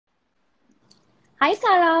Hi,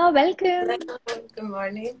 Sarah. Welcome. Hello, good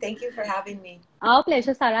morning. Thank you for having me. Our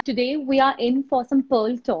pleasure, Sarah. Today we are in for some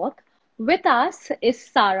pearl talk. With us is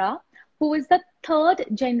Sarah, who is the third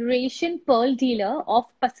generation pearl dealer of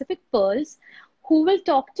Pacific Pearls, who will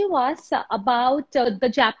talk to us about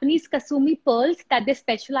the Japanese Kasumi pearls that they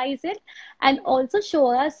specialize in and also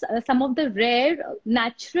show us some of the rare,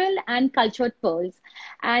 natural, and cultured pearls.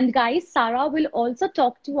 And guys, Sarah will also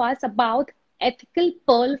talk to us about ethical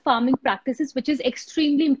pearl farming practices, which is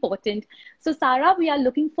extremely important. So, Sarah, we are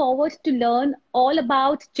looking forward to learn all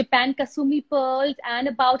about Japan Kasumi pearls and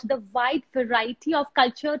about the wide variety of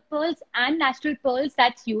cultured pearls and natural pearls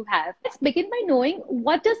that you have. Let's begin by knowing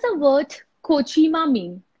what does the word Kojima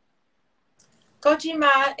mean?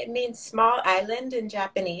 Kojima, it means small island in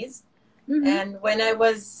Japanese. Mm-hmm. And when I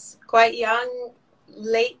was quite young,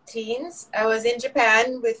 late teens, I was in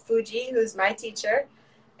Japan with Fuji, who's my teacher,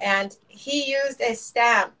 and he used a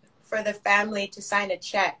stamp for the family to sign a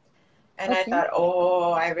check. And I Okay. thought,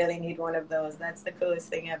 oh, I really need one of those. That's the coolest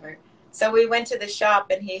thing ever. So we went to the shop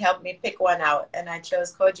and he helped me pick one out, and I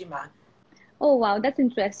chose Kojima. Oh, wow, that's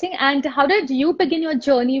interesting. And how did you begin your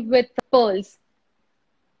journey with pearls?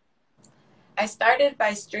 I started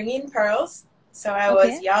by stringing pearls. So I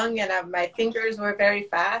was Okay. young and my fingers were very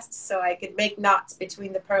fast, so I could make knots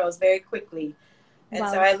between the pearls very quickly. And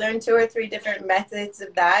so Wow. I learned two or three different methods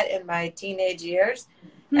of that in my teenage years.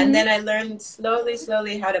 And Mm-hmm. then I learned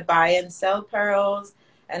slowly how to buy and sell pearls,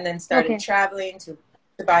 and then started Okay. traveling to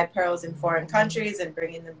buy pearls in foreign countries and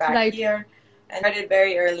bringing them back Right. here. And started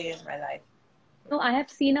very early in my life. No, I have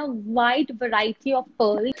seen a wide variety of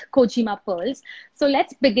pearls, Kojima pearls. So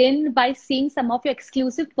let's begin by seeing some of your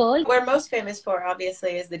exclusive pearls. We're most famous for,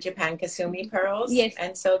 obviously, is the Japan Kasumi pearls. Yes.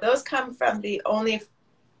 And so those come from the only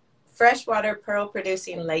freshwater pearl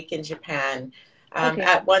producing lake in Japan. Okay.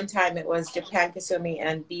 At one time, it was Japan Kasumi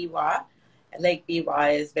and Biwa. Lake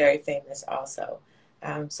Biwa is very famous also.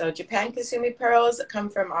 So Japan Kasumi pearls come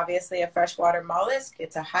from obviously a freshwater mollusk.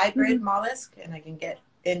 It's a hybrid Hmm. mollusk, and I can get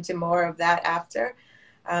into more of that after.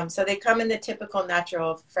 So they come in the typical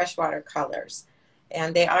natural freshwater colors.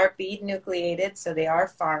 And they are bead nucleated, so they are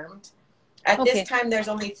farmed. At this Okay. time, there's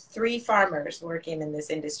only 3 farmers working in this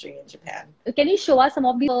industry in Japan. Can you show us some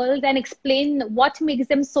of the pearls and explain what makes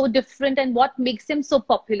them so different and what makes them so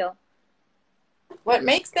popular? What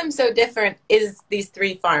makes them so different is these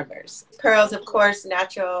 3 farmers. Pearls, of course,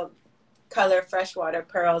 natural color freshwater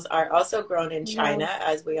pearls are also grown in China,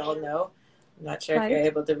 Wow. as we all know. I'm not sure if you're Right.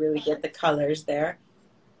 able to really get the colors there.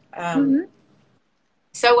 Um, Mm-hmm.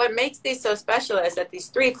 so what makes these so special is that these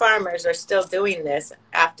 3 farmers are still doing this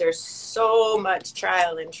after so much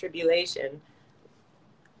trial and tribulation.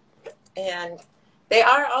 And they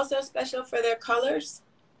are also special for their colors.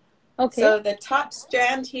 Okay. So the top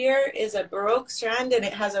strand here is a Baroque strand, and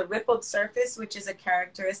it has a rippled surface, which is a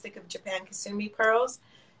characteristic of Japan Kasumi pearls.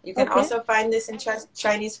 You can Okay. also find this in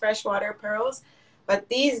Chinese freshwater pearls. But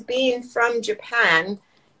these being from Japan,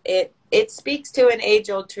 it speaks to an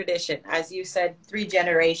age-old tradition, as you said, 3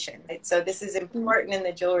 generations. Right? So this is important in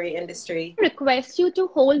the jewelry industry. Request you to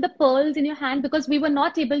hold the pearls in your hand because we were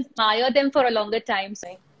not able to admire them for a longer time.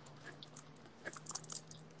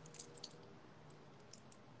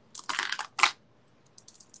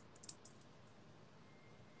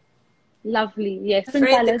 Lovely. Yes. I'm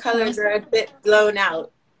Different afraid the colors colors now. are a bit blown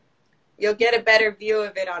out. You'll get a better view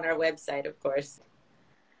of it on our website, of course.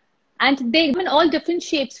 And they come in all different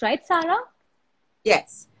shapes, right, Sarah?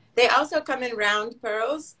 Yes. They also come in round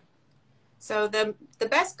pearls. So the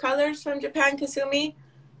best colors from Japan Kasumi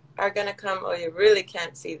are going to come. Oh, you really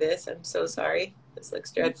can't see this. I'm so sorry. This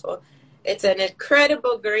looks dreadful. It's an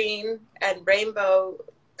incredible green and rainbow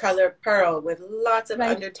color pearl with lots of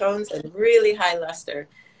Right. undertones and really high luster.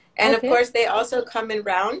 And of Okay. course, they also come in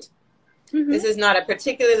round. Mm-hmm. This is not a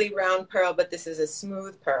particularly round pearl, but this is a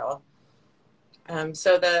smooth pearl.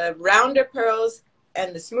 So the rounder pearls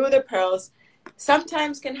and the smoother pearls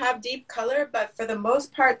sometimes can have deep color, but for the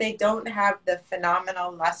most part, they don't have the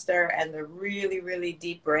phenomenal luster and the really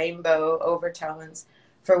deep rainbow overtones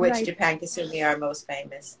for which Right. Japan Kasumi are most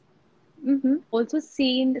famous. Mm-hmm. Also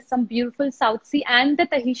seen some beautiful South Sea and the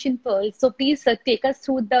Tahitian pearls. So please take us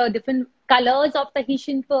through the different colors of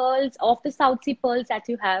Tahitian pearls, of the South Sea pearls that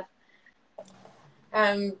you have.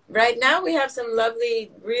 Right now, we have some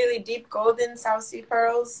lovely, really deep golden South Sea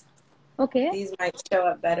pearls. Okay. These might show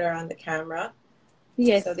up better on the camera. So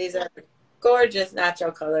Yes. these are gorgeous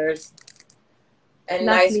natural colors and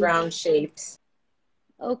nice Lovely. round shapes.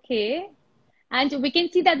 Okay. And we can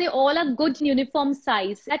see that they all are good uniform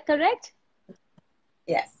size. Is that correct?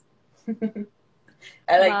 Yes.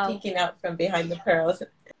 I like Wow. peeking out from behind the pearls.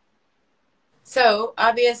 So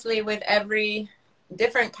obviously with every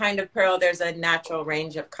different kind of pearl, there's a natural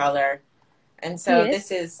range of color. And so Yes.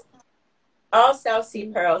 this is all South Sea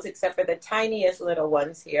pearls except for the tiniest little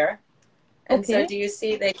ones here. And so Okay. do you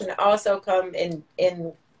see they can also come in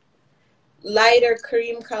lighter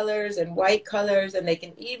cream colors and white colors, and they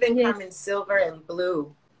can even Yes. come in silver and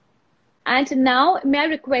blue. And now, may I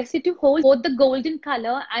request you to hold both the golden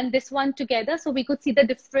color and this one together so we could see the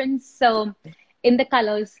difference in the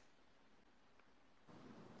colors.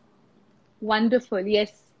 Wonderful.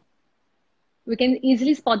 Yes. We can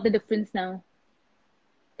easily spot the difference now.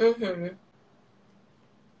 Mm-hmm.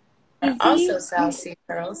 Also Easy, South Sea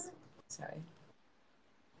pearls. Sorry.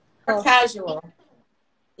 For uh, casual.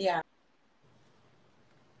 Yeah.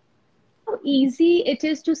 how easy it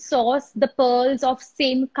is to source the pearls of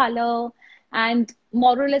same color and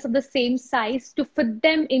more or less of the same size to fit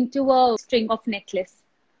them into a string of necklace.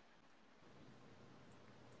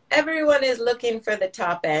 Everyone is looking for the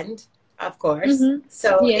top end, of course. Mm-hmm.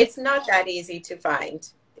 So Yes. it's not that easy to find.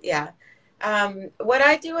 Yeah. What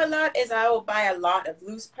I do a lot is I will buy a lot of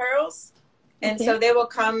loose pearls. And so Okay. they will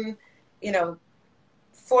come, you know,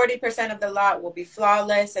 40% of the lot will be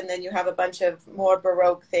flawless. And then you have a bunch of more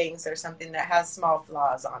Baroque things or something that has small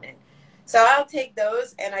flaws on it. So I'll take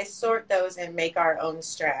those and I sort those and make our own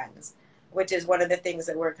strands, which is one of the things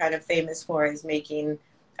that we're kind of famous for, is making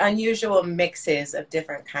unusual mixes of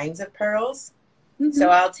different kinds of pearls. So Mm-hmm.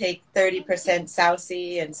 I'll take 30% South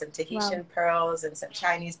Sea and some Wow. Tahitian pearls and some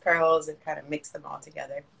Chinese pearls and kind of mix them all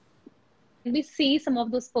together. We see some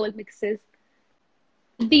of those pearl mixes.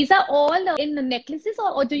 These are all in the necklaces,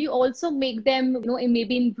 or do you also make them,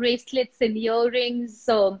 maybe in bracelets and earrings,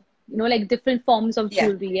 like different forms of Yeah.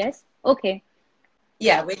 jewelry? Yes. Okay.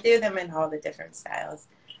 Yeah, we do them in all the different styles.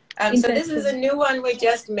 So this is a Interesting. new one we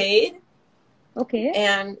just made. Okay.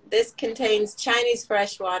 And this contains Chinese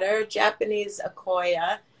freshwater, Japanese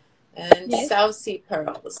Akoya, and Yes. South Sea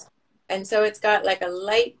pearls. And so it's got like a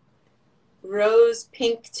light rose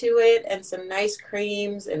pink to it and some nice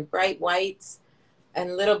creams and bright whites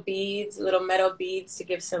and little beads, little metal beads to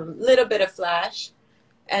give some little bit of flash.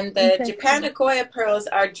 And the Japan Interesting. Akoya pearls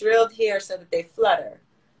are drilled here so that they flutter.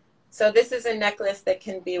 So this is a necklace that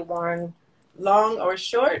can be worn long or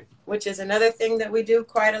short, which is another thing that we do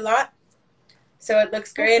quite a lot. So it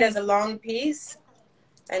looks great as Okay. a long piece,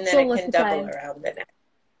 and then So it can double versatile. around the neck.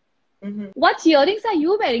 Mm-hmm. What earrings are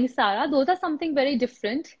you wearing, Sarah? Those are something very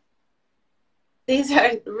different. These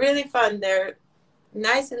are really fun. They're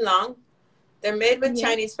nice and long. They're made with Yes.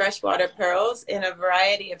 Chinese freshwater pearls in a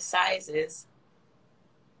variety of sizes.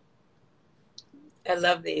 I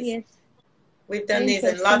love these. Yes. We've done Very these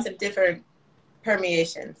in lots interesting. of different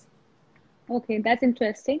permeations. Okay, that's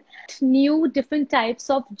interesting. New different types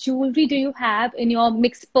of jewelry do you have in your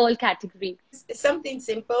mixed pearl category? It's something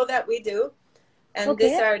simple that we do. And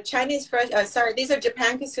these Okay. are these are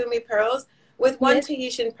Japan Kasumi pearls with one Yes.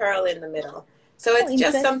 Tahitian pearl in the middle. So Oh, it's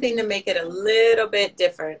just something to interesting. make it a little bit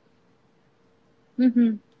different.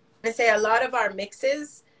 Mm-hmm. I say a lot of our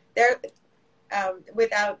mixes, they're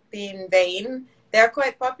without being vain, they're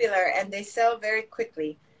quite popular and they sell very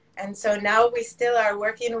quickly. And so now we still are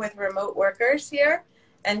working with remote workers here.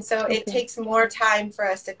 And so it Okay. takes more time for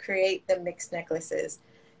us to create the mixed necklaces.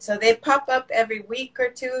 So they pop up every week or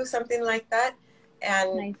two, something like that.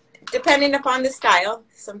 And Nice. depending upon the style,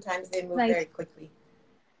 sometimes they move Right. very quickly.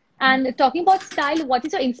 And talking about style, what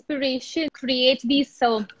is your inspiration to create these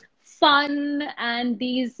fun and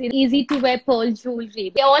these easy to wear pearl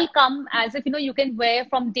jewelry? They all come as if you can wear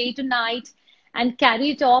from day to night and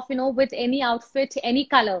carry it off, with any outfit, any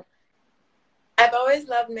color. I've always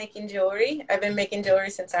loved making jewelry. I've been making jewelry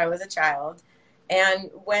since I was a child. And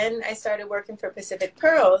when I started working for Pacific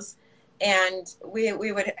Pearls and we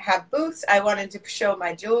would have booths, I wanted to show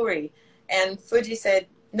my jewelry. And Fuji said,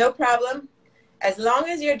 no problem. As long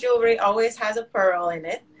as your jewelry always has a pearl in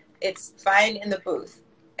it, it's fine in the booth.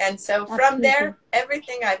 And so from Absolutely. there,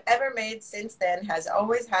 everything I've ever made since then has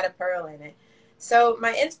always had a pearl in it. So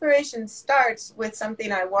my inspiration starts with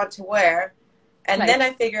something I want to wear, and then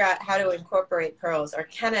Right. I figure out how to incorporate pearls, or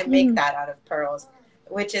can I make Mhm. that out of pearls,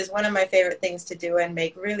 which is one of my favorite things to do, and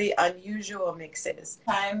make really unusual mixes.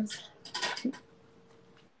 Times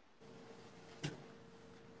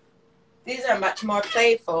these are much more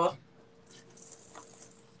playful.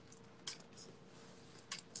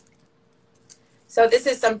 So this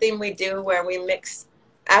is something we do where we mix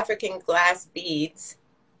African glass beads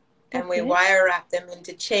and we Okay. wire wrap them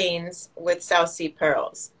into chains with South Sea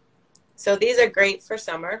pearls. So these are great for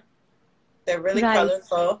summer. They're really Right.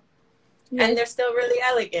 colorful and Yes. they're still really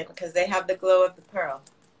elegant because they have the glow of the pearl.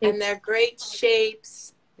 And they're great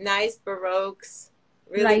shapes, nice baroques,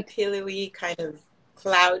 really Right. pillowy kind of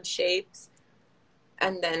cloud shapes.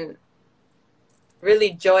 and then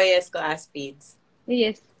really joyous glass beads.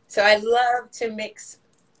 Yes. So I love to mix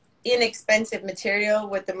inexpensive material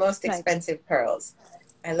with the most Right. expensive pearls.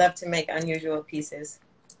 I love to make unusual pieces.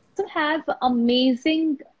 So have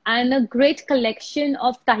amazing and a great collection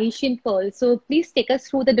of Tahitian pearls. So please take us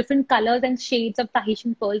through the different colors and shades of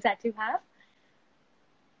Tahitian pearls that you have.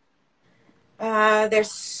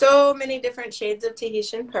 There's so many different shades of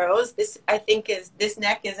Tahitian pearls. This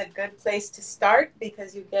neck is a good place to start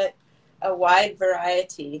because you get a wide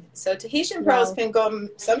variety. So Tahitian pearls Wow. can go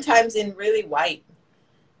sometimes in really white,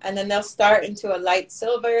 and then they'll start into a light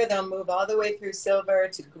silver. They'll move all the way through silver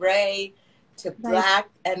to gray to Right. black.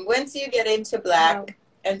 And once you get into Wow. black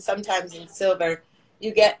and sometimes in silver,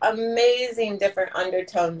 you get amazing different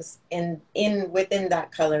undertones in within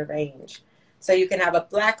that color range. So you can have a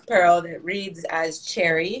black pearl that reads as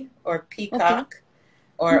cherry or Okay. peacock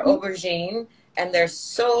or Mm-hmm. aubergine. And there's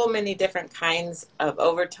so many different kinds of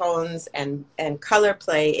overtones and color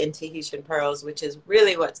play in Tahitian pearls, which is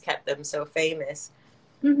really what's kept them so famous.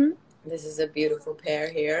 Mm-hmm. This is a beautiful pair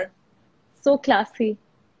here. So classy.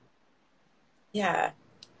 Yeah.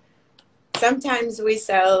 Sometimes we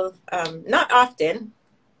sell, not often,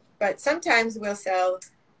 but sometimes we'll sell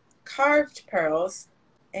carved pearls.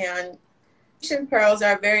 And Tahitian pearls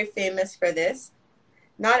are very famous for this.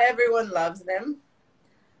 Not everyone loves them,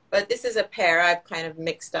 but this is a pair. I've kind of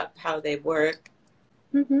mixed up how they work.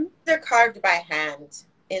 Mm-hmm. They're carved by hand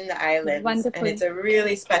in the islands, and Wonderful. it's a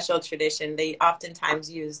really special tradition. They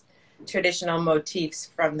oftentimes use traditional motifs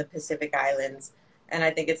from the Pacific Islands, and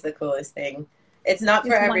I think it's the coolest thing. It's not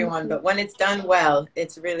for It's everyone, wonderful. but when it's done well,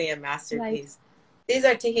 it's really a Right. masterpiece. These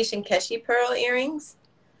are Tahitian keshi pearl earrings.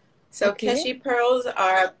 So Okay. keshi pearls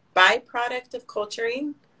are a byproduct of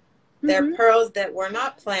culturing. They're Mm-hmm. pearls that were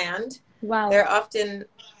not planned. Wow. They're often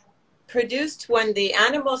produced when the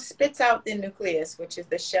animal spits out the nucleus, which is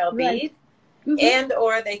the shell Right. bead, Mm-hmm. and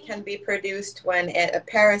or they can be produced when a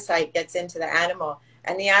parasite gets into the animal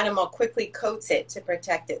and the animal quickly coats it to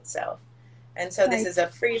protect itself. And so this Right. is a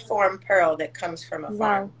free-form pearl that comes from a Wow.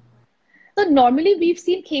 farm. So normally we've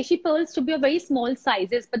seen Keshi pearls to be a very small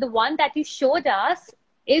sizes, but the one that you showed us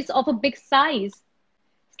is of a big size.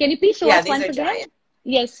 Can you please show Yeah, us these once are again? giant,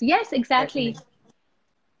 Yes, yes, certainly. exactly.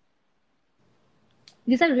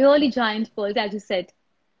 These are really giant pearls, as you said.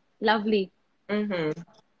 Lovely. Mm-hmm.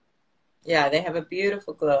 Yeah, they have a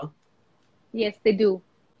beautiful glow. Yes, they do.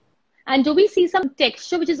 And do we see some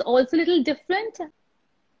texture which is also a little different? I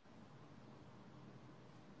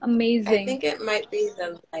Amazing. think it might be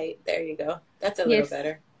the light. There you go. That's a little Yes,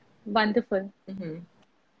 better. wonderful. Mm-hmm.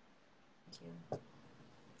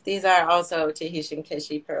 These are also Tahitian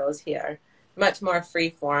Kishi pearls here. Much more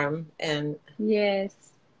free-form and Yes.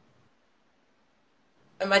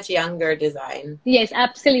 a much younger design. Yes,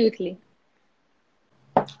 absolutely.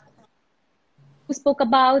 You spoke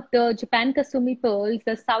about the Japan Kasumi pearls,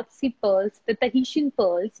 the South Sea pearls, the Tahitian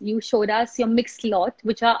pearls. You showed us your mixed lot,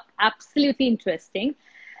 which are absolutely interesting.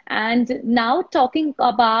 And now talking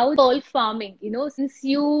about pearl farming, since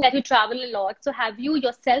you travel a lot, so have you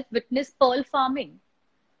yourself witnessed pearl farming?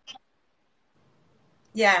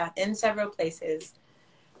 Yeah, in several places.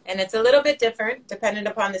 And it's a little bit different depending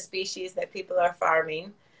upon the species that people are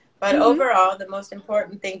farming. But Mm-hmm. overall, the most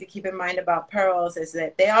important thing to keep in mind about pearls is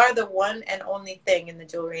that they are the one and only thing in the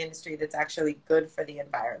jewelry industry that's actually good for the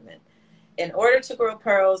environment. In order to grow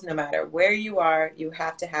pearls, no matter where you are, you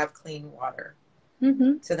have to have clean water.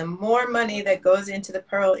 Mm-hmm. So the more money that goes into the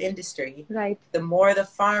pearl industry, Right, the more the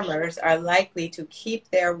farmers are likely to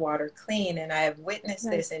keep their water clean. And I have witnessed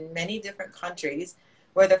right, this in many different countries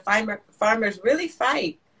where the farmers really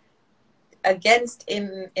fight against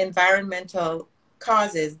environmental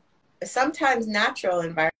causes, sometimes natural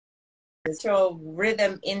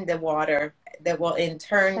rhythm in the water that will in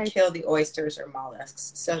turn right. kill the oysters or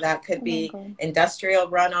mollusks. So that could Oh my be God. industrial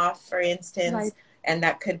runoff, for instance, Right. and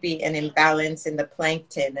that could be an imbalance in the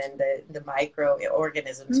plankton and the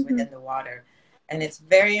microorganisms Mm-hmm. within the water. And it's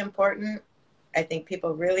very important. I think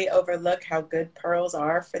people really overlook how good pearls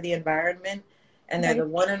are for the environment. And they're the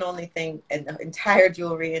Right. one and only thing in the entire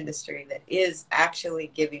jewelry industry that is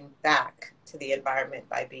actually giving back to the environment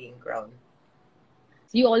by being grown.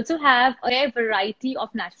 You also have a rare variety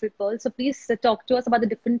of natural pearls. So please talk to us about the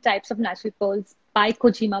different types of natural pearls by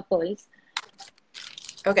Kojima Pearls.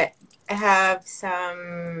 Okay, I have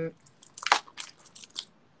some,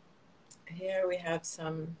 here we have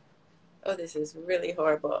some, oh, this is really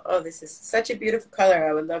horrible. Oh, this is such a beautiful color.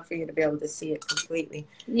 I would love for you to be able to see it completely.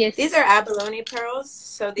 Yes. These are abalone pearls.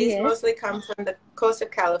 So these Yes. mostly come from the coast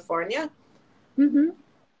of California. Mm-hmm.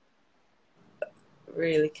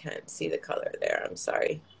 Really can't see the color there. I'm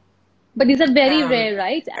sorry. But these are very Um, rare,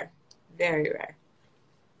 right? very rare.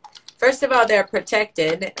 First of all, they're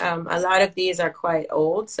protected. A lot of these are quite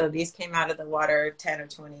old, so these came out of the water 10 or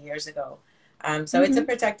 20 years ago. So it's a Mm-hmm.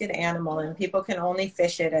 protected animal, and people can only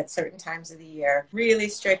fish it at certain times of the year. Really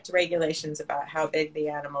strict regulations about how big the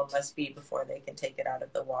animal must be before they can take it out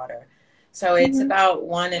of the water. So it's Mm-hmm. about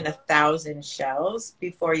 1 in 1,000 shells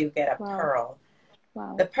before you get a Wow. pearl.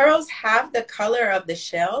 The Wow. pearls have the color of the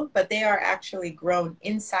shell, but they are actually grown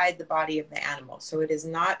inside the body of the animal. So it is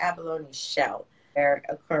not abalone's shell, their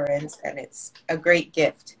occurrence, and it's a great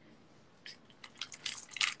gift.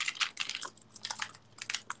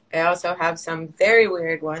 I also have some very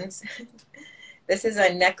weird ones. This is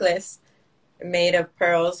a necklace made of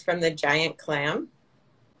pearls from the giant clam.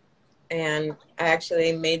 And I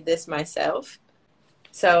actually made this myself.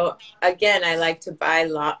 So again, I like to buy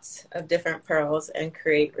lots of different pearls and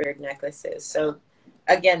create weird necklaces. So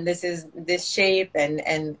again, this is this shape and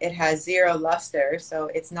it has zero luster, so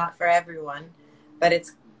it's not for everyone, but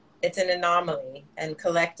it's an anomaly, and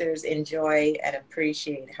collectors enjoy and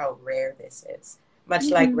appreciate how rare this is,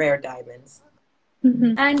 much like Mm-hmm. rare diamonds.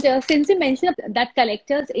 Mm-hmm. And since you mentioned that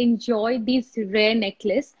collectors enjoy these rare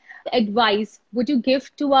necklace, advice would you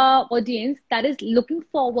give to our audience that is looking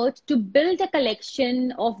forward to build a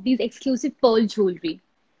collection of these exclusive pearl jewelry?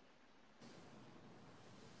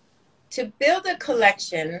 To build a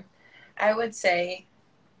collection, I would say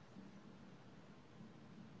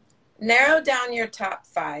narrow down your top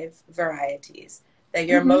 5 varieties that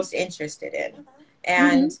you're Mm-hmm. most interested in, Mm-hmm.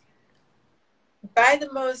 and buy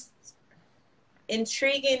the most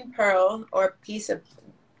intriguing pearl or piece of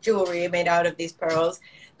jewelry made out of these pearls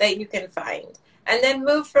that you can find, and then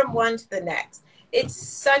move from one to the next. It's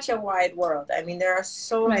such a wide world. I mean, there are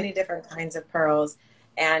so many Right. different kinds of pearls,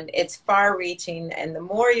 and it's far reaching, and the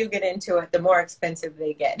more you get into it, the more expensive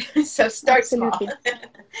they get. So start small. Absolutely.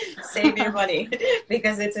 Save your money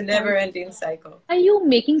because it's a never Right. ending cycle. Are you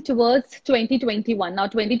making towards 2021? Now,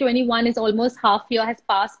 2021 is almost half year has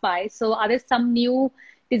passed by. So, are there some new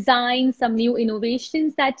designs, some new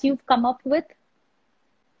innovations that you've come up with?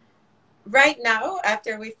 Right now,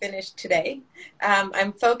 after we finish today,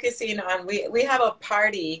 I'm focusing on, we have a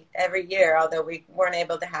party every year, although we weren't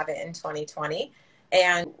able to have it in 2020.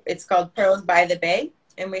 And it's called Pearls by the Bay.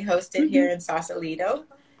 And we host it Mm-hmm. here in Sausalito.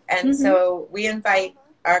 And Mm-hmm. so we invite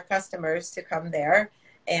our customers to come there.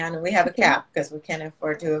 And we have a Okay. cap because we can't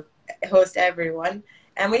afford to host everyone.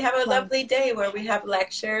 And we have a Wow. lovely day where we have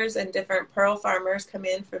lectures, and different pearl farmers come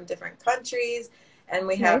in from different countries. And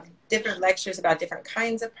we have Right. different lectures about different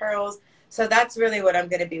kinds of pearls. So that's really what I'm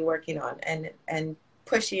going to be working on, and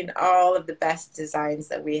pushing all of the best designs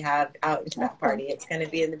that we have out into Of that course. party. It's going to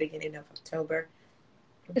be in the beginning of October.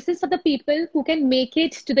 This is for the people who can make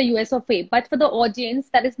it to the US of A, but for the audience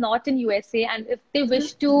that is not in USA, and if they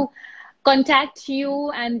wish Mhm. to contact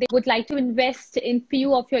you and they would like to invest in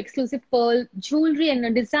few of your exclusive pearl jewelry and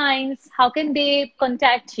your designs, how can they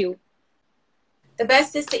contact you? The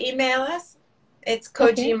best is to email us. It's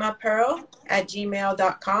Okay.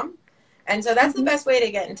 kojimapearl@gmail.com. And so that's the Mm-hmm. best way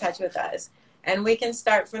to get in touch with us. And we can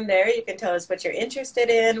start from there. You can tell us what you're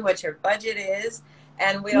interested in, what your budget is,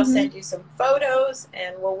 and we'll Mm-hmm. send you some photos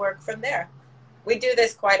and we'll work from there. We do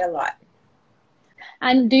this quite a lot.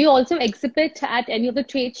 And do you also exhibit at any of the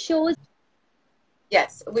trade shows?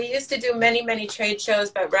 Yes, we used to do many, many trade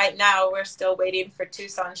shows, but right now we're still waiting for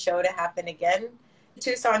Tucson show to happen again.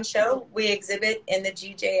 Tucson show, we exhibit in the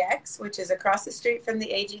GJX, which is across the street from the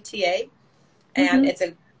AGTA, and Mm-hmm. it's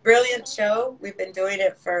a brilliant show. We've been doing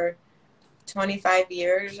it for 25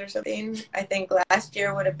 years or something. I think last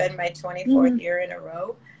year would have been my 24th Mm-hmm. year in a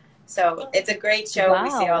row. So it's a great show. We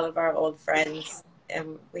see all Wow. of our old friends,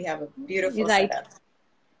 and we have a beautiful Right. setup.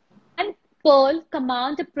 And pearl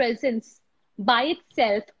command a presence by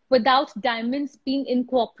itself without diamonds being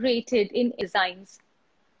incorporated in designs.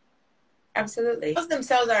 Absolutely. Pearls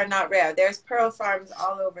themselves are not rare. There's pearl farms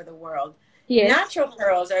all over the world. Yes. Natural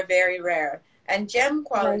pearls are very rare, and gem Right.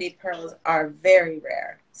 quality pearls are very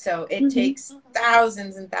rare. So it Mm-hmm. takes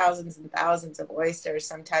thousands and thousands and thousands of oysters,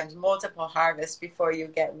 sometimes multiple harvests, before you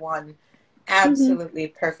get one Mm-hmm. absolutely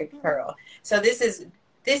perfect pearl. So this is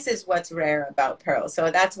what's rare about pearls. So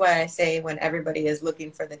that's why I say when everybody is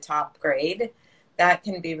looking for the top grade, that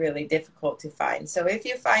can be really difficult to find. So if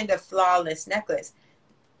you find a flawless necklace,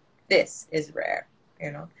 this is rare,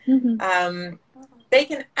 you know. Mm-hmm. They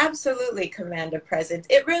can absolutely command a presence.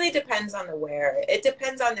 It really depends on the wearer. It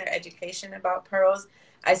depends on their education about pearls.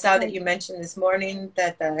 I saw that Right. you mentioned this morning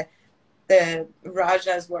that the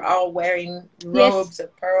Rajas were all wearing Yes. robes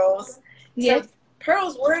of pearls. So Yes.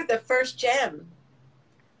 pearls were the first gem.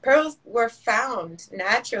 pearls were found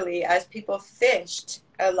naturally as people fished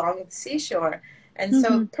along the seashore. And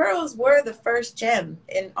so pearls were the first gem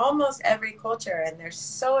in almost every culture, and they're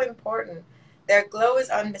so important. Their glow is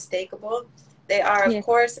unmistakable. They are, of Yes.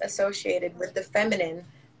 course, associated with the feminine,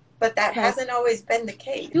 but that Right. hasn't always been the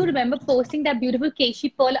case. Do remember posting that beautiful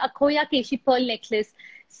Keshi Pearl, Akoya Keshi Pearl necklace.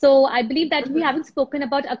 So I believe that we haven't spoken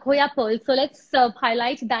about Akoya Pearl. So let's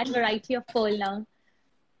highlight that variety of pearl now.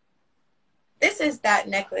 This is that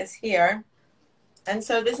necklace here. And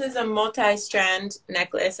so this is a multi-strand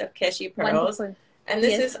necklace of Keshi pearls. Wonderful. And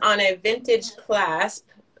this Yes. is on a vintage clasp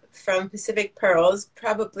from Pacific Pearls,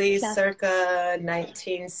 probably Clasp. circa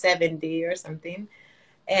 1970 or something.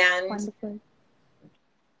 And Wonderful.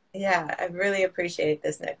 yeah, I really appreciate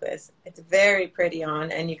this necklace. It's very pretty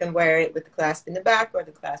on, and you can wear it with the clasp in the back or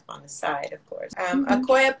the clasp on the side, of course.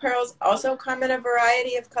 Akoya pearls also come in a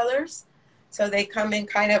variety of colors. So they come in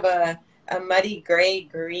kind of a muddy gray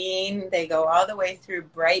green. They go all the way through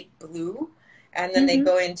bright blue, and then they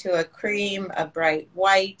go into a cream, a bright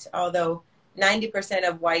white, although 90%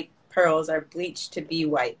 of white pearls are bleached to be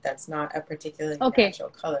white. That's not a particularly natural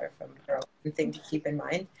color from pearl. One thing to keep in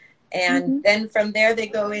mind. And then from there they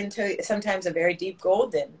go into sometimes a very deep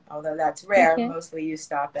golden, although that's rare. Mostly you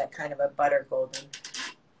stop at kind of a butter golden.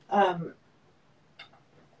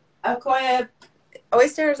 Akoya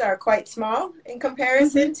oysters are quite small in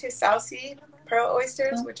comparison to South Sea pearl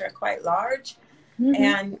oysters, which are quite large.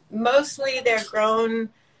 And mostly they're grown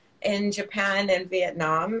in Japan and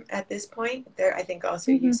Vietnam at this point. I think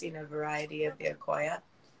also you've seen a variety of the Akoya.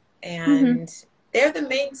 And they're the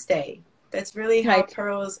mainstay. That's really how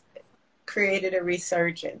pearls created a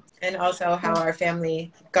resurgence, and also how our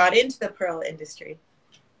family got into the pearl industry.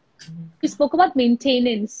 You spoke about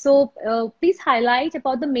maintenance. So please highlight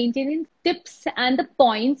about the maintenance tips and the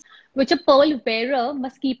points which a pearl wearer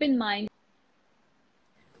must keep in mind.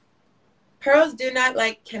 Pearls do not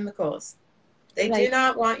like chemicals. They do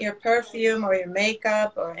not want your perfume or your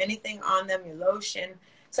makeup or anything on them, your lotion.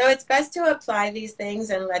 So it's best to apply these things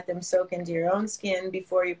and let them soak into your own skin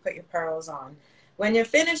before you put your pearls on. When you're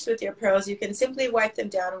finished with your pearls, you can simply wipe them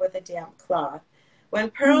down with a damp cloth. When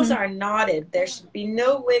pearls are knotted, there should be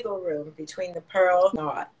no wiggle room between the pearl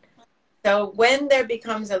knot. So when there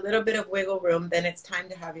becomes a little bit of wiggle room, then it's time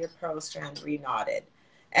to have your pearl strand re-knotted.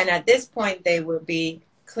 And at this point, they will be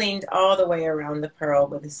cleaned all the way around the pearl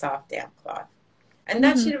with a soft, damp cloth. And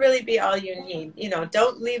that should really be all you need. You know,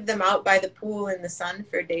 don't leave them out by the pool in the sun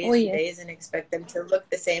for days and days and expect them to look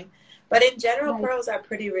the same. But in general, pearls are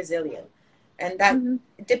pretty resilient. And that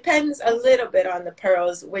depends a little bit on the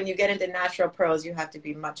pearls. When you get into natural pearls, you have to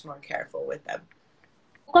be much more careful with them.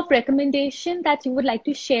 Of recommendation that you would like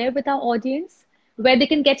to share with our audience where they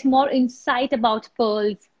can get more insight about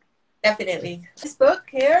pearls? Definitely. This book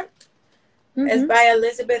here is by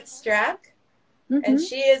Elizabeth Strack, and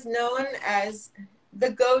she is known as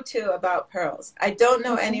the go-to about pearls. I don't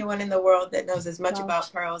know anyone in the world that knows as much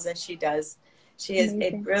about pearls as she does. She is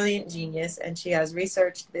a brilliant genius, and she has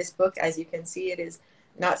researched this book. As you can see, it is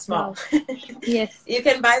not small. Yes. You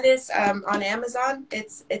can buy this on Amazon.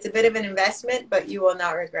 It's a bit of an investment, but you will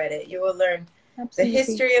not regret it. You will learn the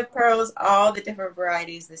history of pearls, all the different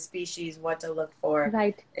varieties, the species, what to look for.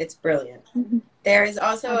 It's brilliant. There is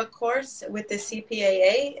also a course with the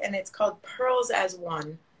CPAA, and it's called Pearls as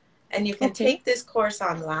One. And you can take this course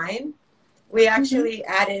online. We actually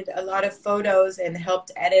added a lot of photos and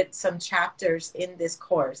helped edit some chapters in this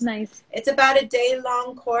course. Nice. It's about a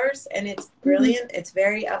day-long course, and it's brilliant. It's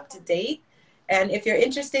very up-to-date. And if you're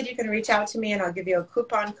interested, you can reach out to me, and I'll give you a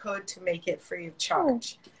coupon code to make it free of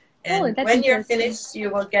charge. And when you're finished, you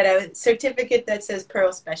will get a certificate that says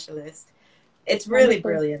Pearl Specialist. It's really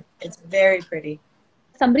brilliant. It's very pretty.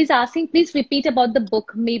 Somebody's asking, please repeat about the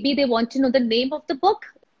book. Maybe they want to know the name of the book.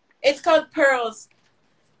 It's called Pearls.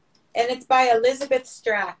 And it's by Elizabeth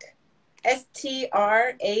Strack, S-T-R-A-C-K.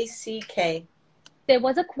 There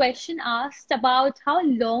was a question asked about how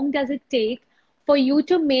long does it take for you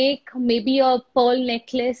to make maybe a pearl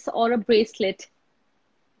necklace or a bracelet?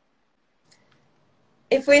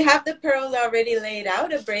 If we have the pearls already laid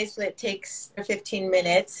out, a bracelet takes 15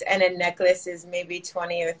 minutes and a necklace is maybe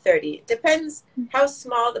 20 or 30. It depends how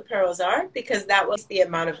small the pearls are, because that was the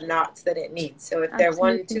amount of knots that it needs. So if they're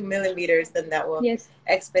 1-2 millimeters, then that will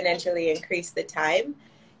exponentially increase the time.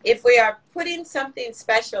 If we are putting something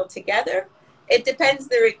special together, it depends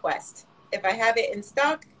the request. If I have it in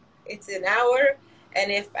stock, it's an hour. And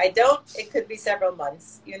if I don't, it could be several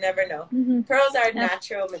months. You never know. Pearls are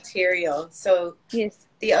natural material. So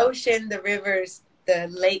the ocean, the rivers, the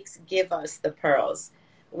lakes give us the pearls.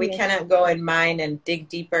 We cannot go and mine and dig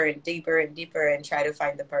deeper and deeper and deeper and try to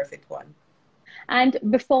find the perfect one. And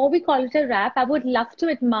before we call it a wrap, I would love to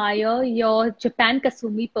admire your Japan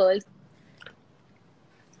Kasumi pearls.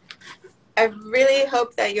 I really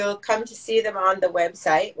hope that you'll come to see them on the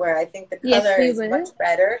website, where I think the Yes, color we is will. much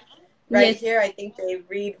better. Right Yes, here, I think they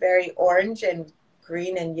read very orange and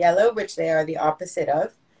green and yellow, which they are the opposite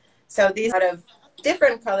of. So these out of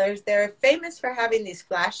different colors, they're famous for having these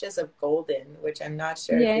flashes of golden, which I'm not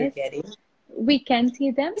sure if you're yes, getting. we can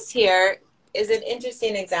see them. This here is an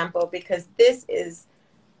interesting example because this is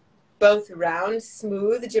both round,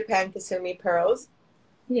 smooth Japan Kasumi pearls,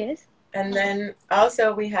 Yes. and then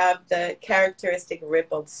also we have the characteristic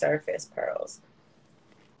rippled surface pearls.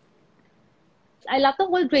 I love the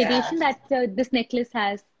whole Yeah. gradation that this necklace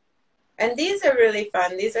has. And these are really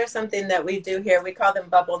fun. These are something that we do here. We call them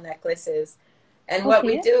bubble necklaces. And what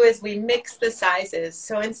we Okay. do is we mix the sizes.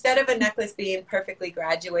 So instead of a necklace being perfectly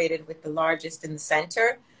graduated with the largest in the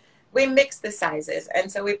center, we mix the sizes.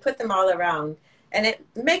 And so we put them all around. And it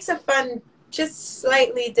makes a fun, just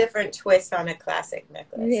slightly different twist on a classic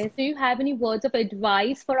necklace. Yes. Do you have any words of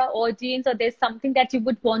advice for our audience, or there's something that you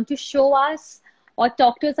would want to show us or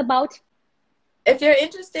talk to us about? If you're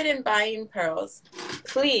interested in buying pearls,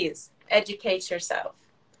 please educate yourself.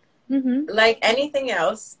 Mm-hmm. Like anything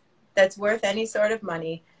else that's worth any sort of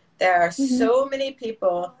money, there are Mm-hmm. so many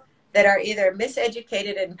people that are either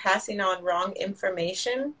miseducated and passing on wrong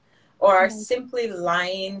information or are Right. simply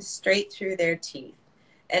lying straight through their teeth.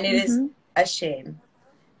 And it is Mm-hmm. a shame.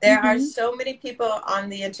 There are Mm-hmm. so many people on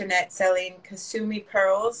the internet selling Kasumi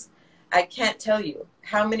pearls. I can't tell you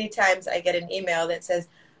how many times I get an email that says,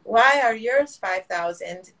 "Why are yours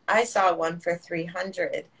 5,000? I saw one for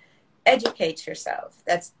 300." Educate yourself.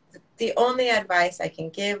 That's the only advice I can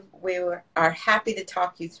give. We are happy to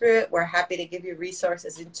talk you through it. We're happy to give you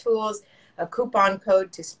resources and tools, a coupon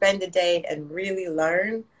code to spend a day and really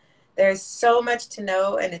learn. There's so much to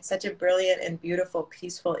know, and it's such a brilliant and beautiful,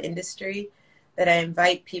 peaceful industry that I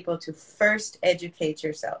invite people to first educate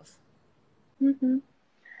yourself. Mm-hmm.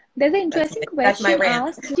 There's an interesting That's my question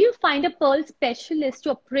rant. asked. Do you find a pearl specialist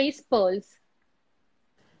to appraise pearls?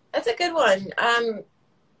 That's a good one.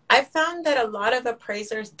 I found that a lot of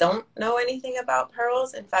appraisers don't know anything about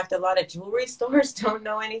pearls. In fact, a lot of jewelry stores don't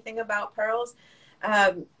know anything about pearls.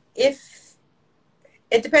 If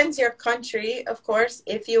it depends your country, of course.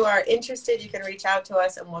 If you are interested, you can reach out to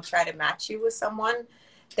us and we'll try to match you with someone.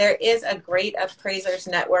 There is a great appraisers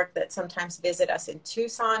network that sometimes visit us in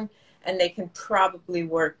Tucson, and they can probably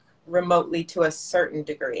work remotely to a certain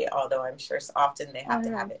degree, although I'm sure often they have All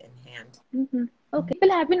to have right. it in hand. Mm-hmm. Okay.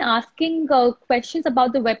 People have been asking questions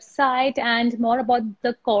about the website and more about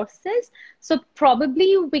the courses. So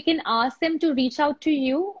probably we can ask them to reach out to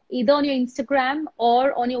you either on your Instagram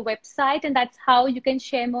or on your website, and that's how you can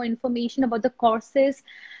share more information about the courses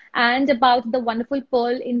and about the wonderful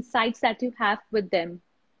Pearl insights that you have with them.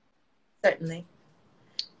 Certainly.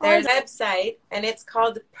 All There's a website, and it's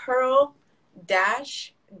called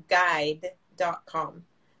pearl-guide.com.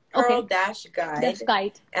 okay. Pearl-guide. That's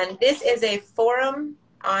guide. And this is a forum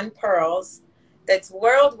on pearls that's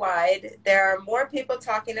worldwide. There are more people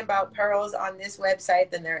talking about pearls on this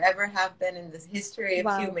website than there ever have been in the history of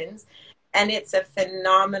Wow. humans. And it's a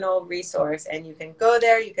phenomenal resource. And you can go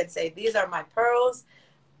there, you can say, "These are my pearls.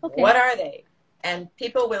 Okay. What are they?" And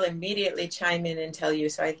people will immediately chime in and tell you.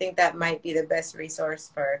 So I think that might be the best resource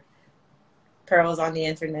for pearls on the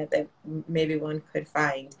internet that maybe one could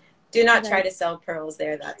find. Do not try Right. to sell pearls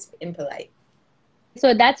there. That's impolite.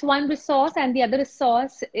 So that's one resource, and the other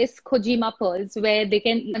resource is Kojima Pearls, where they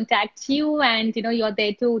can contact you, and you're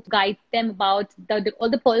there to guide them about all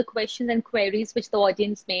the pearl questions and queries which the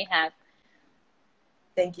audience may have.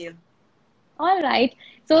 Thank you. All right.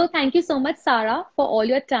 So thank you so much, Sarah, for all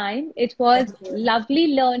your time. It was Thank you. lovely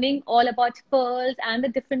learning all about pearls and the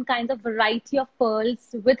different kinds of variety of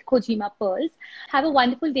pearls with Kojima Pearls. Have a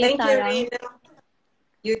wonderful day, Thank you, Sarah. Renu.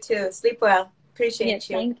 You too. Sleep well. Yes, Appreciate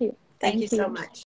you. thank you. Thank you Thank so you. much.